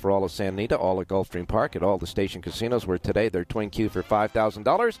pages for all of Santa Anita, all at Gulfstream Park, at all the station casinos, where today they're twin Q for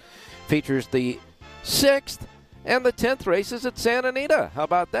 $5,000. Features the 6th and the 10th races at Santa Anita. How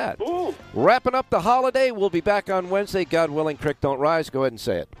about that? Ooh. Wrapping up the holiday. We'll be back on Wednesday. God willing, Crick don't rise. Go ahead and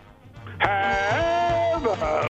say it. Have a